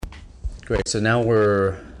Great. So now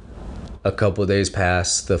we're a couple of days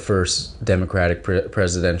past the first Democratic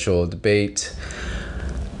presidential debate.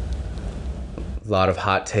 A lot of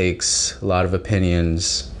hot takes, a lot of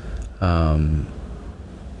opinions. How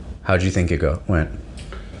do you think it went?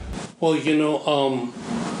 Well,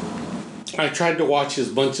 I tried to watch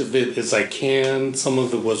as much of it as I can. Some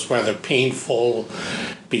of it was rather painful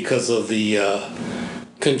because of the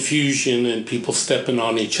confusion and people stepping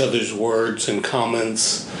on each other's words and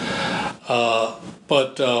comments.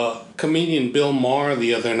 But comedian Bill Maher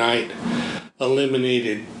the other night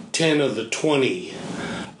eliminated 10 of the 20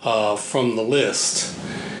 from the list.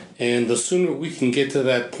 And the sooner we can get to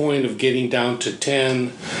that point of getting down to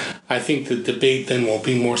 10, I think the debate then will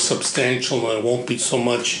be more substantial and it won't be so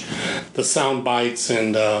much the sound bites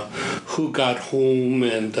and who got whom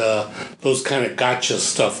and those kind of gotcha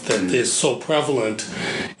stuff that is so prevalent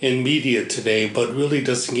in media today, but really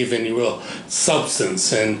doesn't give any real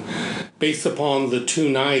substance. And based upon the two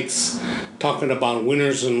nights, talking about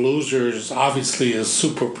winners and losers obviously is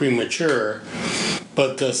super premature.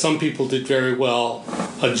 But some people did very well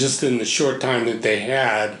just in the short time that they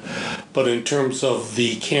had. But in terms of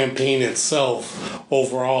the campaign itself,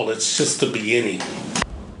 overall, it's just the beginning.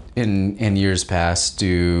 In years past,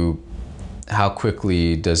 how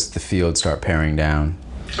quickly does the field start paring down?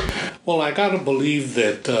 Well, I got to believe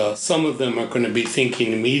that some of them are going to be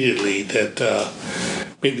thinking immediately that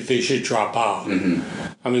maybe they should drop out. Mm-hmm.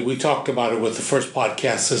 I mean, we talked about it with the first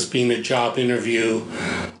podcast as being a job interview.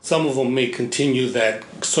 Some of them may continue that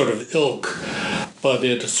sort of ilk, but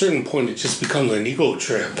at a certain point it just becomes an ego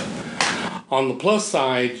trip. On the plus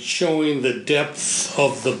side, showing the depth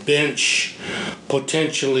of the bench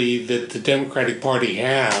potentially that the Democratic Party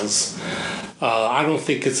has. I don't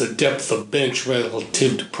think it's a depth of bench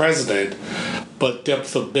relative to president, but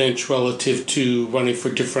depth of bench relative to running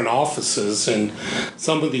for different offices. And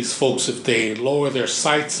some of these folks, if they lower their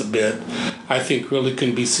sights a bit, I think really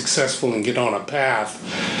can be successful and get on a path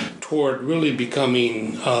toward really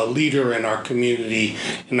becoming a leader in our community,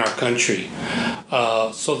 in our country.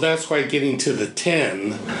 So that's why getting to the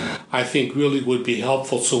 10, I think really would be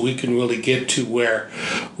helpful so we can really get to where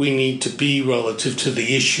we need to be relative to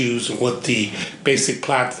the issues and what the basic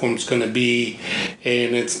platform's going to be.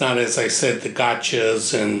 And it's not, as I said, the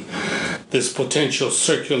gotchas and this potential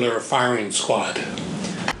circular firing squad.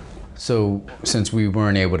 So since we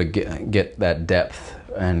weren't able to get that depth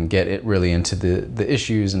and get it really into the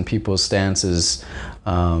issues and people's stances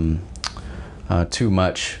too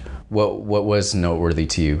much, what was noteworthy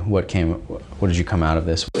to you? What did you come out of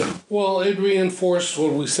this with? Well, it reinforced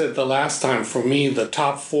what we said the last time. For me, the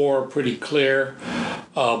top four are pretty clear.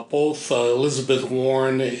 Both Elizabeth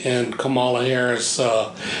Warren and Kamala Harris,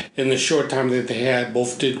 in the short time that they had,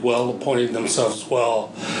 both did well, appointed themselves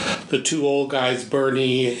well. The two old guys,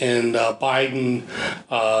 Bernie and Biden,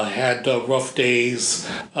 had rough days.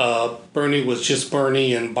 Bernie was just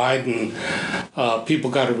Bernie, and Biden, people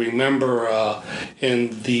got to remember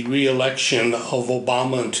in the re-election of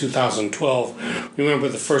Obama in 2012, remember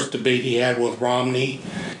the first debate he had with Romney?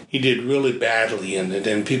 He did really badly in it,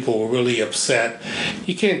 and people were really upset.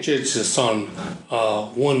 You can't judge this on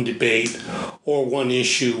one debate or one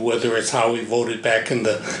issue, whether it's how he voted back in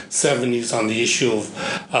the 70s on the issue of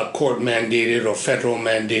court-mandated or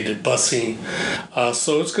federal-mandated busing.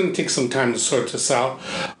 So it's going to take some time to sort this out.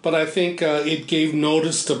 But I think it gave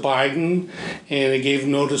notice to Biden, and it gave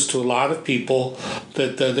notice to a lot of people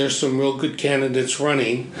that there's some real good candidates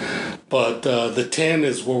running. But the 10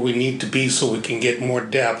 is where we need to be so we can get more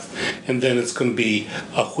depth, and then it's going to be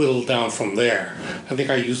whittled down from there. I think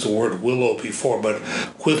I used the word willow before, but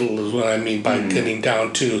whittle is what I mean by getting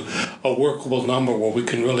down to a workable number where we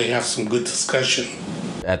can really have some good discussion.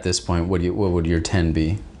 At this point, what would your 10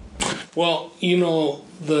 be? Well,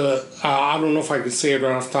 I don't know if I can say it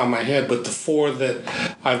right off the top of my head, but the four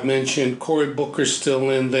that I've mentioned, Cory Booker's still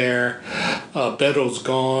in there, Beto's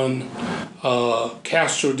gone,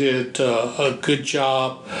 Castro did a good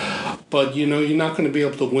job, but you're not going to be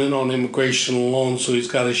able to win on immigration alone, so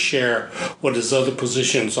he's got to share what his other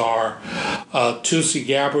positions are. Tulsi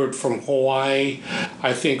Gabbard from Hawaii,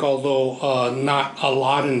 I think, although not a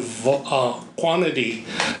lot in quantity,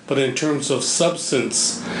 but in terms of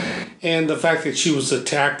substance, and the fact that she was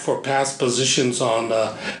attacked for past positions on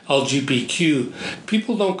LGBTQ,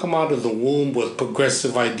 people don't come out of the womb with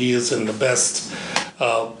progressive ideas and the best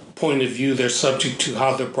point of view. They're subject to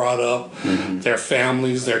how they're brought up, their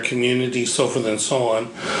families, their community, so forth and so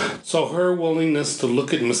on. So her willingness to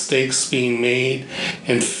look at mistakes being made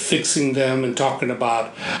and fixing them and talking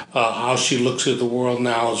about how she looks at the world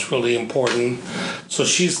now is really important. So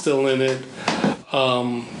she's still in it.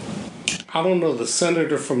 I don't know, the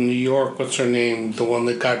senator from New York, what's her name? The one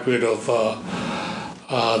that got rid of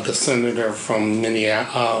the senator from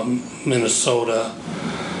Minnesota.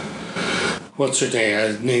 What's her name?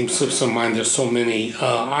 Her name slips my mind. There's so many.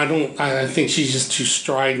 I think she's just too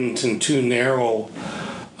strident and too narrow.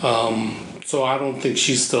 So I don't think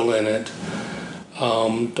she's still in it.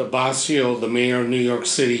 De Blasio, the mayor of New York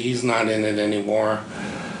City, he's not in it anymore.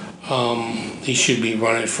 He should be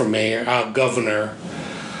running for governor.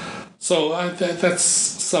 So that's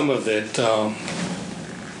some of it.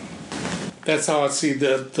 That's how I see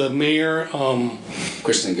the mayor.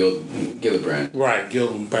 Kristen Gillibrand. Right,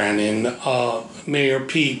 Gillibrand, and Mayor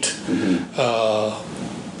Pete.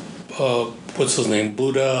 What's his name?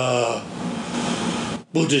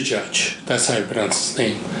 Buttigieg. That's how you pronounce his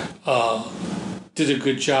name. Did a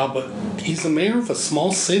good job, but he's the mayor of a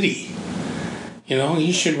small city. You know,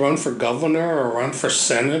 he should run for governor or run for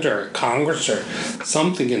Senate or Congress or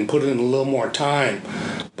something and put in a little more time.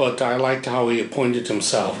 But I liked how he appointed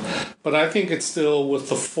himself. But I think it's still with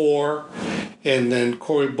the four, and then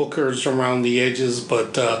Cory Booker's around the edges,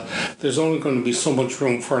 but there's only going to be so much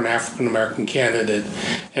room for an African-American candidate,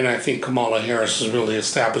 and I think Kamala Harris is really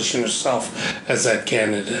establishing herself as that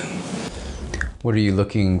candidate. What are you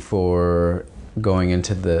looking for going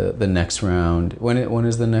into the next round? When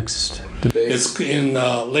is the next debate? It's in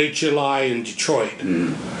late July in Detroit.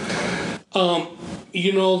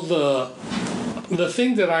 You know, the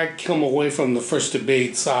thing that I come away from the first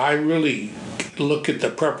debates, I really look at the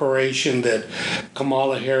preparation that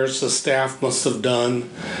Kamala Harris' staff must have done,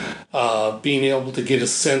 being able to get a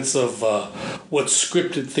sense of what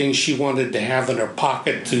scripted things she wanted to have in her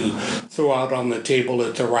pocket to throw out on the table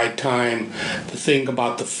at the right time. The thing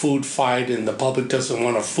about the food fight, and the public doesn't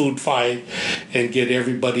want a food fight, and get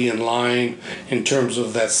everybody in line in terms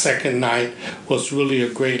of that second night was really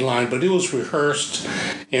a great line, but it was rehearsed,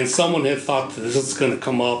 and someone had thought that this is going to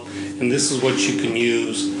come up and this is what you can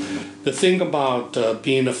use. The thing about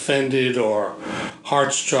being offended or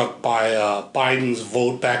heart-struck by Biden's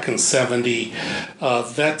vote back in 70,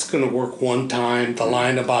 that's going to work one time. The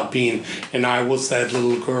line about being, and I was that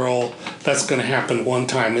little girl, that's going to happen one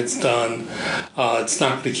time. It's done. It's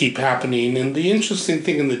not going to keep happening. And the interesting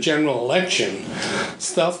thing in the general election,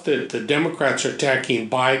 stuff that the Democrats are attacking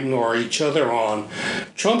Biden or each other on,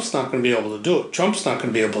 Trump's not going to be able to do it. Trump's not going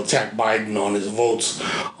to be able to attack Biden on his votes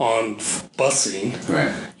on busing.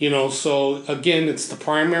 Right. You know, so again, it's the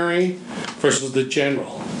primary versus the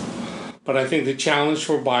general. But I think the challenge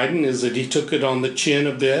for Biden is that he took it on the chin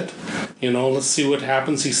a bit. You know, let's see what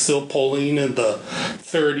happens. He's still polling in the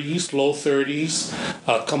 30s, low 30s.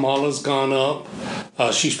 Kamala's gone up.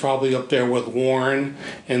 She's probably up there with Warren,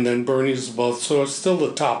 and then Bernie's above. So it's still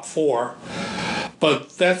the top four.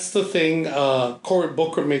 But that's the thing. Cory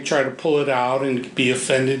Booker may try to pull it out and be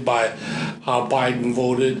offended by how Biden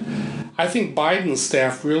voted. I think Biden's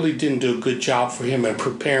staff really didn't do a good job for him in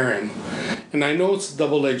preparing. And I know it's a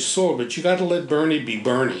double-edged sword, but you got to let Bernie be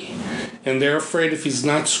Bernie. And they're afraid if he's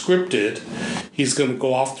not scripted, he's going to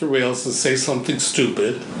go off the rails and say something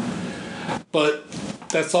stupid. But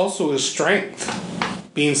that's also his strength,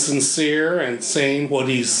 being sincere and saying what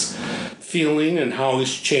he's feeling and how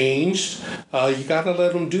he's changed. You got to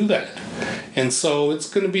let him do that. And so it's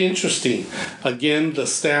going to be interesting. Again, the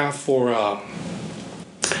staff for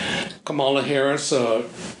Kamala Harris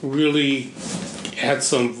really had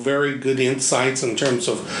some very good insights in terms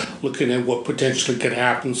of looking at what potentially could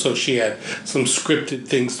happen. So she had some scripted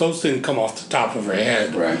things. Those didn't come off the top of her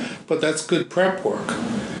head. Right. But that's good prep work.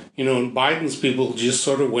 You know, and Biden's people just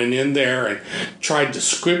sort of went in there and tried to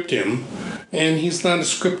script him, and he's not a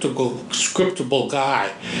scriptable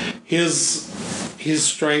guy. His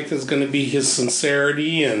strength is going to be his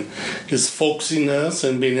sincerity and his folksiness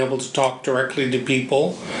and being able to talk directly to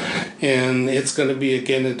people. And it's going to be,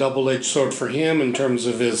 again, a double-edged sword for him in terms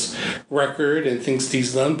of his record and things that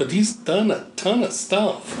he's done. But he's done a ton of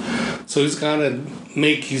stuff. So he's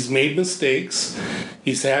made mistakes.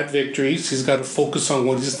 He's had victories. He's got to focus on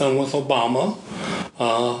what he's done with Obama.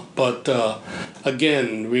 But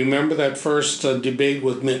again, remember that first debate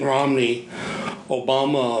with Mitt Romney.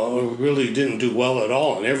 Obama really didn't do well at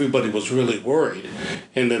all, and everybody was really worried.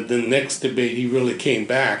 And then the next debate, he really came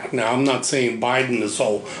back. Now, I'm not saying Biden is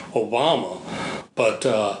Obama, but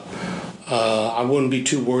I wouldn't be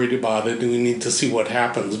too worried about it, and we need to see what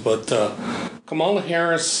happens. But Kamala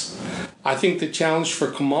Harris, I think the challenge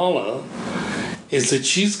for Kamala is that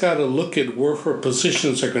she's got to look at where her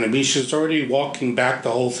positions are going to be. She's already walking back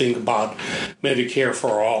the whole thing about Medicare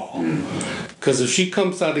for all. Because if she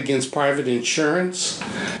comes out against private insurance,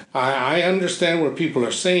 I understand what people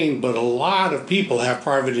are saying, but a lot of people have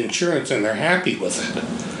private insurance and they're happy with it.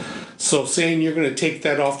 So saying you're going to take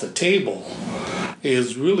that off the table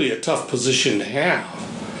is really a tough position to have.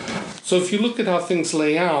 So if you look at how things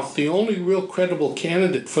lay out, the only real credible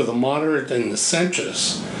candidate for the moderate and the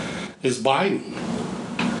centrist is Biden.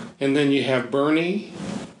 And then you have Bernie,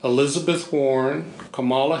 Elizabeth Warren,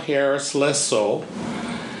 Kamala Harris, less so,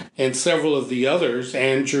 and several of the others,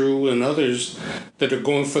 Andrew and others, that are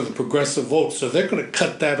going for the progressive vote. So they're going to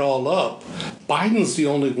cut that all up. Biden's the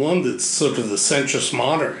only one that's sort of the centrist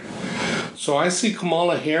moderate. So I see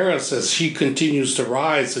Kamala Harris, as she continues to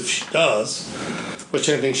rise, if she does, which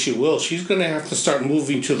I think she will, she's going to have to start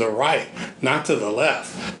moving to the right, not to the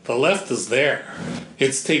left. The left is there.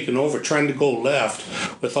 It's taken over, trying to go left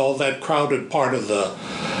with all that crowded part of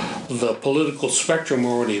the political spectrum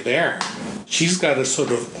already there. She's got to sort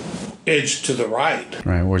of edge to the right.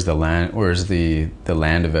 Right. Where's the land? Where's the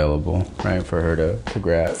land available? Right, for her to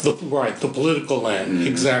grab. The political land,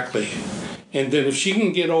 exactly. And then if she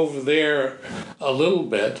can get over there a little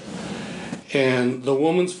bit, and the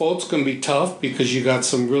woman's vote's going to be tough because you got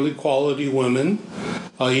some really quality women.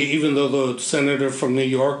 Even though the senator from New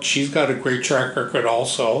York, she's got a great track record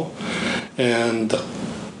also, and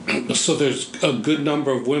so there's a good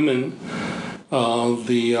number of women.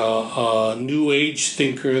 The New Age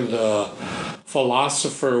thinker, the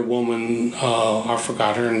philosopher woman, I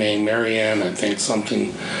forgot her name, Marianne, I think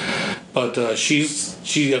something, but she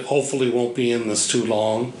hopefully won't be in this too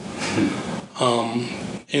long.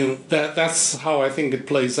 And that's how I think it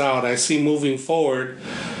plays out. I see moving forward,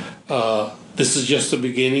 this is just the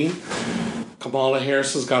beginning. Kamala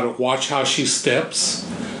Harris has got to watch how she steps,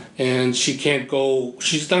 and she's not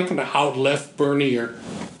going to out-left Bernie or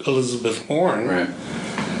Elizabeth Warren.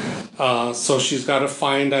 Right. So she's got to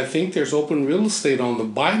find, I think there's open real estate on the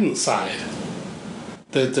Biden side,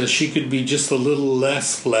 that she could be just a little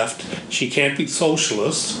less left. She can't be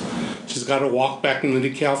socialist. She's got to walk back in the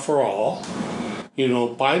Medicare for all. You know,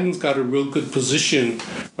 Biden's got a real good position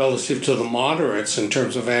relative to the moderates in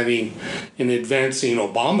terms of adding and advancing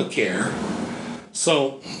Obamacare.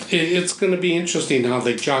 So it's going to be interesting how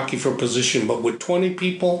they jockey for position. But with 20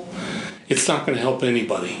 people, it's not going to help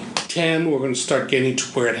anybody. 10, we're going to start getting to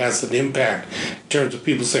where it has an impact in terms of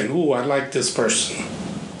people saying, ooh, I like this person.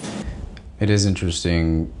 It is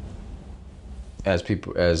interesting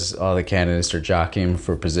as all the candidates are jockeying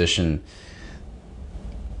for position.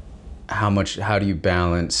 How do you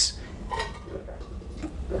balance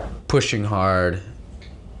pushing hard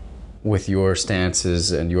with your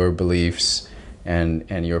stances and your beliefs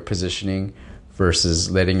and your positioning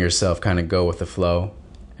versus letting yourself kind of go with the flow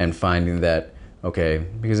and finding that, okay,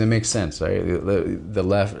 because it makes sense, right?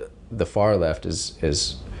 The far left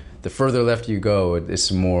is the further left you go,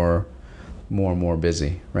 it's more and more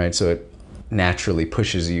busy, right? So it naturally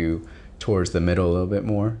pushes you towards the middle a little bit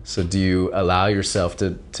more. So do you allow yourself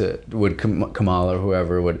would Kamala or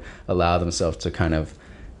whoever would allow themselves to kind of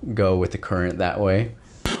go with the current that way?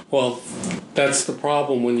 Well, that's the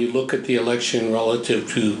problem when you look at the election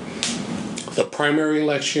relative to the primary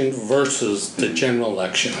election versus the general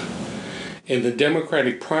election. In the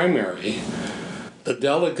Democratic primary, the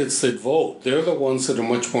delegates that vote, they're the ones that are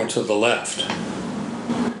much more to the left.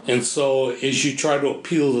 And so as you try to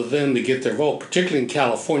appeal to them to get their vote, particularly in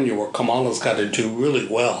California where Kamala's got to do really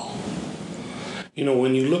well, you know,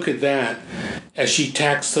 when you look at that, as she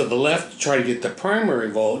tacks to the left to try to get the primary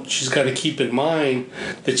vote, she's got to keep in mind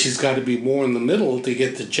that she's got to be more in the middle to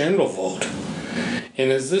get the general vote.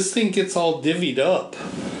 And as this thing gets all divvied up,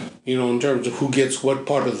 you know, in terms of who gets what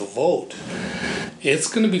part of the vote, it's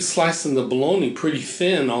going to be slicing the bologna pretty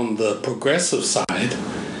thin on the progressive side.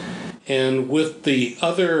 And with the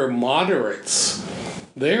other moderates,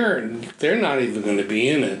 they're not even going to be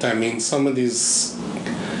in it. I mean, some of these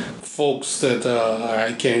folks that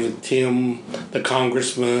I can't even, Tim, the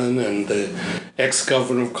congressman, and the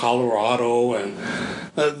ex-governor of Colorado, and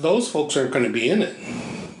those folks aren't going to be in it.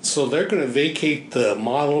 So they're going to vacate the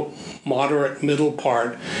moderate middle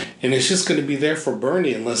part, and it's just going to be there for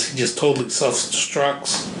Bernie unless he just totally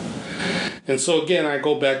self-destructs. And so again, I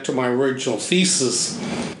go back to my original thesis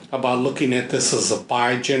about looking at this as a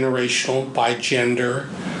bi-generational, bi-gender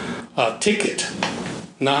ticket.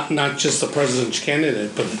 Not just the president's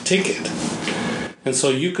candidate, but the ticket. And so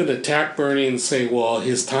you could attack Bernie and say, well,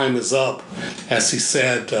 his time is up, as he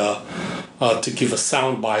said, to give a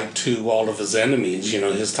soundbite to all of his enemies. You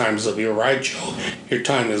know, his time is up. You're right, Joe. Your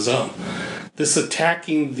time is up. This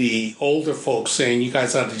attacking the older folks, saying you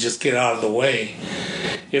guys ought to just get out of the way.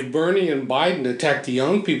 If Bernie and Biden attacked the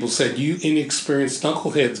young people, said, you inexperienced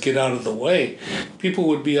knuckleheads, get out of the way, people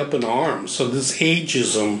would be up in arms. So this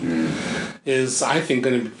ageism is, I think,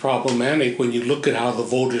 going to be problematic when you look at how the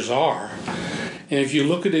voters are. And if you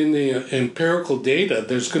look at it in the empirical data,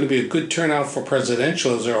 there's going to be a good turnout for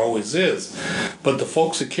presidential, as there always is. But the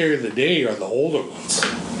folks that carry the day are the older ones,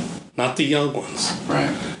 not the young ones.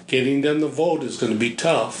 Right. Getting them to vote is going to be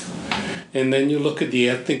tough. And then you look at the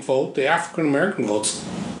ethnic vote, the African American vote's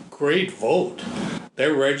great vote.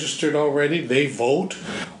 They're registered already. They vote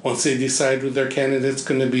once they decide who their candidate's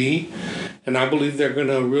going to be. And I believe they're going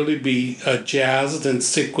to really be jazzed and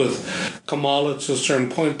stick with Kamala to a certain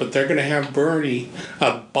point. But they're going to have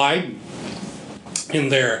Biden in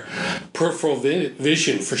their peripheral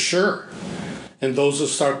vision for sure. And those who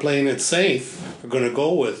start playing it safe are going to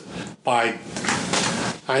go with Biden.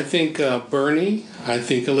 I think Bernie, I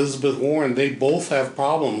think Elizabeth Warren, they both have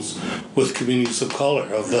problems with communities of color,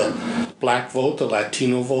 of the black vote, the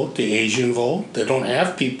Latino vote, the Asian vote. They don't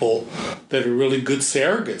have people that are really good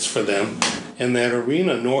surrogates for them in that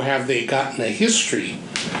arena, nor have they gotten a history.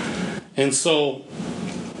 And so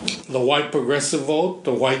the white progressive vote,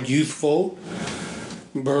 the white youth vote,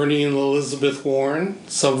 Bernie and Elizabeth Warren,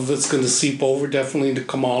 some of it's going to seep over definitely to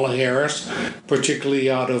Kamala Harris, particularly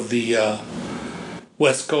out of the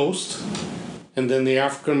West Coast. And then the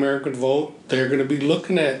African American vote, they're going to be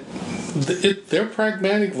looking at they're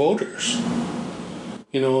pragmatic voters.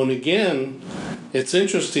 And again, it's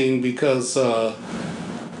interesting because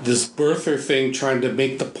this birther thing trying to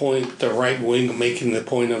make the point, the right wing making the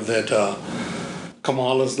point of that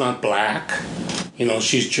Kamala's not black.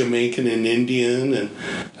 She's Jamaican and Indian, and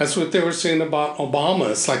that's what they were saying about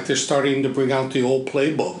Obama. It's like they're starting to bring out the old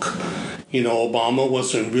playbook. Obama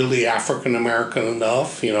wasn't really African American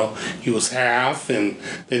enough. He was half, and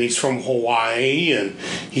then he's from Hawaii, and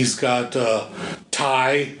he's got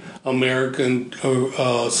Thai American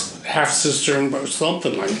half sister or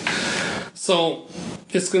something like that. So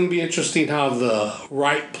it's going to be interesting how the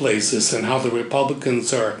right places and how the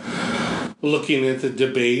Republicans are looking at the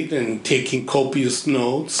debate and taking copious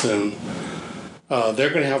notes, and they're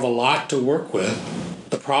going to have a lot to work with.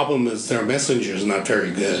 The problem is their messenger is not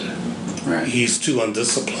very good. Right. He's too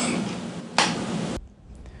undisciplined.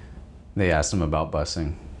 They asked him about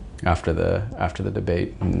busing after the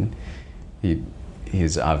debate, and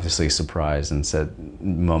he's obviously surprised and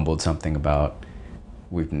mumbled something about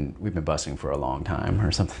we've been busing for a long time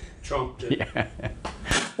or something. Trump did. Yeah.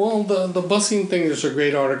 Well, the busing thing, there's a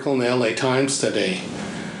great article in the LA Times today.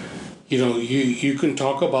 You can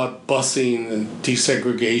talk about busing and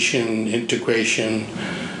desegregation, integration,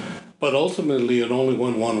 but ultimately it only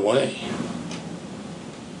went one way.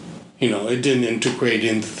 It didn't integrate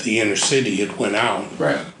into the inner city, it went out.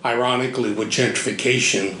 Right. Ironically, with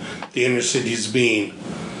gentrification, the inner city's being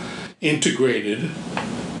integrated,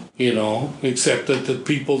 except that the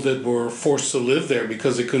people that were forced to live there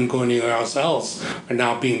because they couldn't go anywhere else are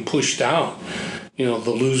now being pushed out. The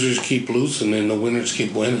losers keep losing and the winners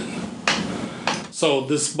keep winning. So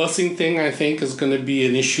this busing thing, I think, is going to be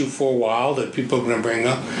an issue for a while that people are going to bring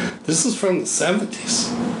up. This is from the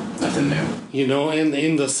 70s. Nothing new. And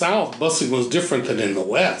in the South, busing was different than in the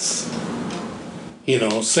West.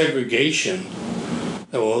 Segregation.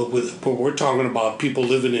 Well, we're talking about people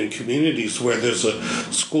living in communities where there's a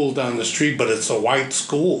school down the street, but it's a white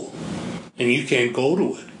school, and you can't go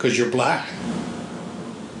to it because you're black.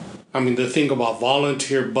 I mean, the thing about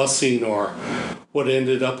volunteer busing or what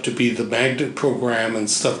ended up to be the magnet program and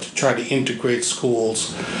stuff to try to integrate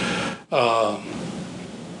schools,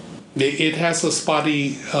 it has a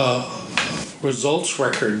spotty results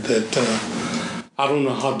record that I don't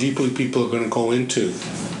know how deeply people are going to go into.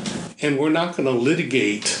 And we're not going to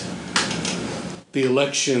litigate the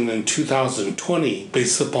election in 2020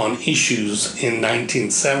 based upon issues in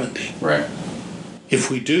 1970. Right. If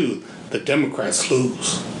we do, the Democrats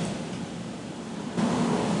lose.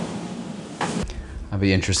 I'd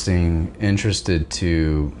be interested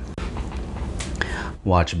to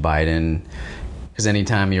watch Biden, because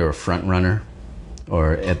anytime you're a front runner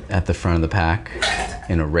or at the front of the pack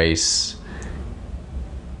in a race,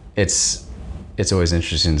 it's always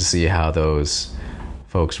interesting to see how those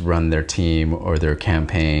folks run their team or their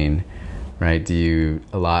campaign, right?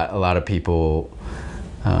 A lot of people,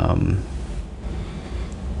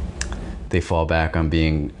 they fall back on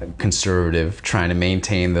being conservative, trying to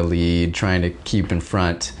maintain the lead, trying to keep in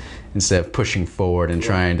front instead of pushing forward and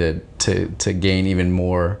trying to gain even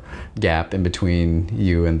more gap in between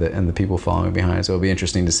you and the people following behind. So it'll be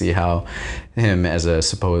interesting to see how him as a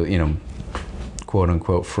supposed, quote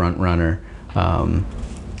unquote front runner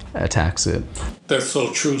attacks it. That's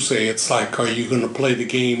so true. Say, it's like, are you going to play the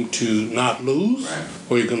game to not lose, right,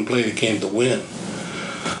 or are you going to play the game to win?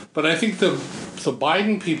 But I think the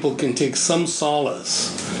Biden people can take some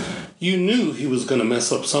solace. You knew he was going to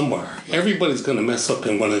mess up somewhere. Everybody's going to mess up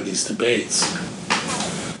in one of these debates.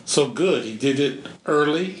 So good. He did it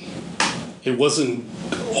early. It wasn't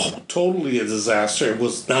totally a disaster. It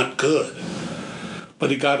was not good.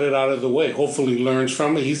 But he got it out of the way. Hopefully he learns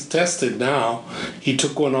from it. He's tested now. He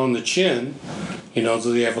took one on the chin.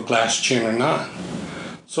 Do they have a glass chin or not?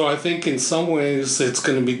 So I think in some ways it's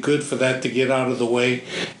going to be good for that to get out of the way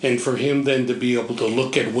and for him then to be able to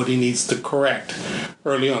look at what he needs to correct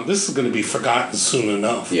early on. This is going to be forgotten soon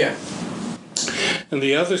enough. Yeah. And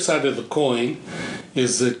the other side of the coin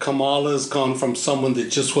is that Kamala's gone from someone that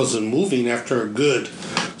just wasn't moving after a good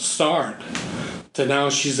start to now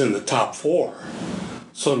she's in the top 4.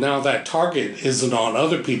 So now that target isn't on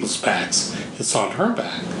other people's backs, it's on her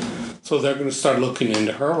back. So they're going to start looking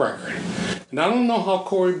into her record. And I don't know how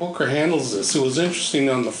Cory Booker handles this. It was interesting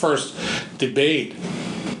on the first debate,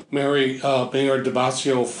 Mayor de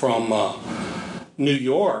Blasio from New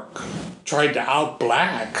York tried to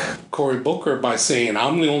out-black Cory Booker by saying,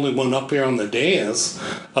 I'm the only one up here on the dais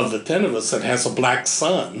of the 10 of us that has a black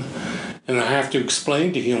son, and I have to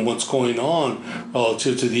explain to him what's going on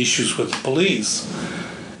relative to the issues with the police.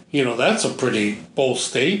 That's a pretty bold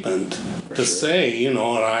statement to say, and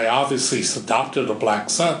I obviously adopted a black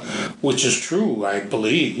son, which is true, I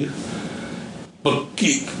believe. But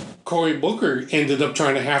Cory Booker ended up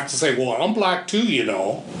trying to have to say, well, I'm black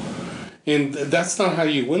too, And that's not how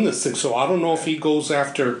you win this thing. So I don't know if he goes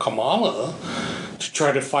after Kamala to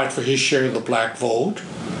try to fight for his share of the black vote.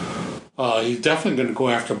 He's definitely going to go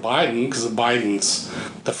after Biden because Biden's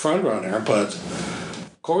the front runner, but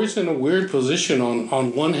Cory's in a weird position.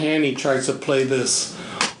 On one hand, he tries to play this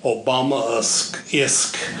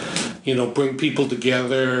Obama-esque, bring people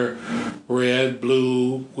together, red,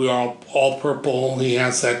 blue, we are all purple. He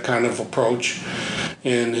has that kind of approach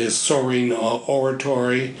in his soaring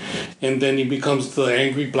oratory. And then he becomes the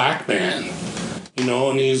angry black man,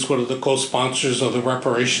 and he's one of the co-sponsors of the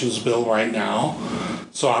reparations bill right now.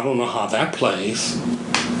 So I don't know how that plays.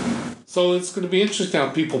 So it's going to be interesting how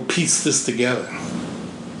people piece this together.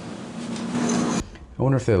 I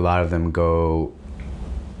wonder if a lot of them go,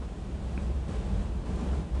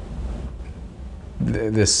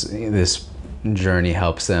 this journey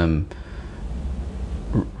helps them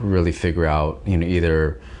really figure out,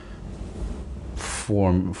 either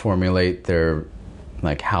formulate their,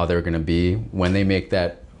 how they're going to be when they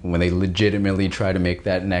legitimately try to make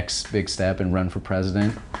that next big step and run for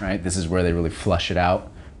president, right? This is where they really flush it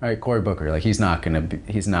out, right? Cory Booker, he's not going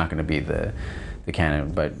to be the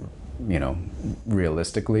candidate, but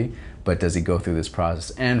realistically, but does he go through this process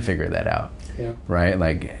and figure that out? Yeah. Right?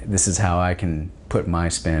 This is how I can put my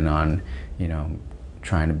spin on,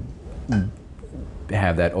 trying to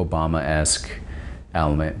have that Obama-esque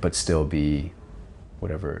element, but still be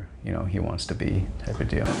whatever, he wants to be type of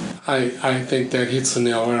deal. I think that hits the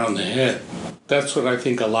nail right on the head. That's what I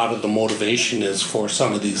think a lot of the motivation is for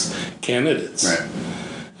some of these candidates. Right.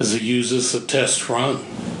 Is to use this as a test run,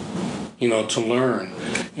 to learn.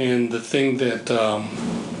 And the thing that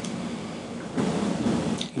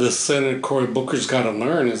the Senator Cory Booker's got to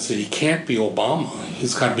learn is that he can't be Obama.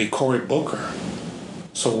 He's got to be Cory Booker.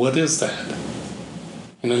 So what is that?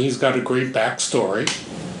 He's got a great backstory,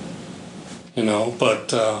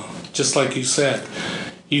 but just like you said,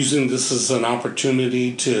 using this as an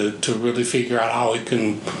opportunity to really figure out how he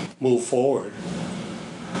can move forward.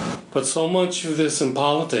 But so much of this in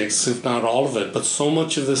politics, if not all of it, but so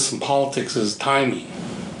much of this in politics is timing.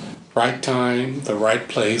 Right time, the right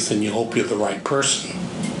place, and you hope you're the right person.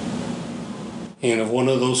 And if one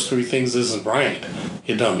of those three things isn't right,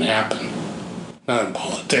 it doesn't happen. Not in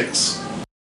politics.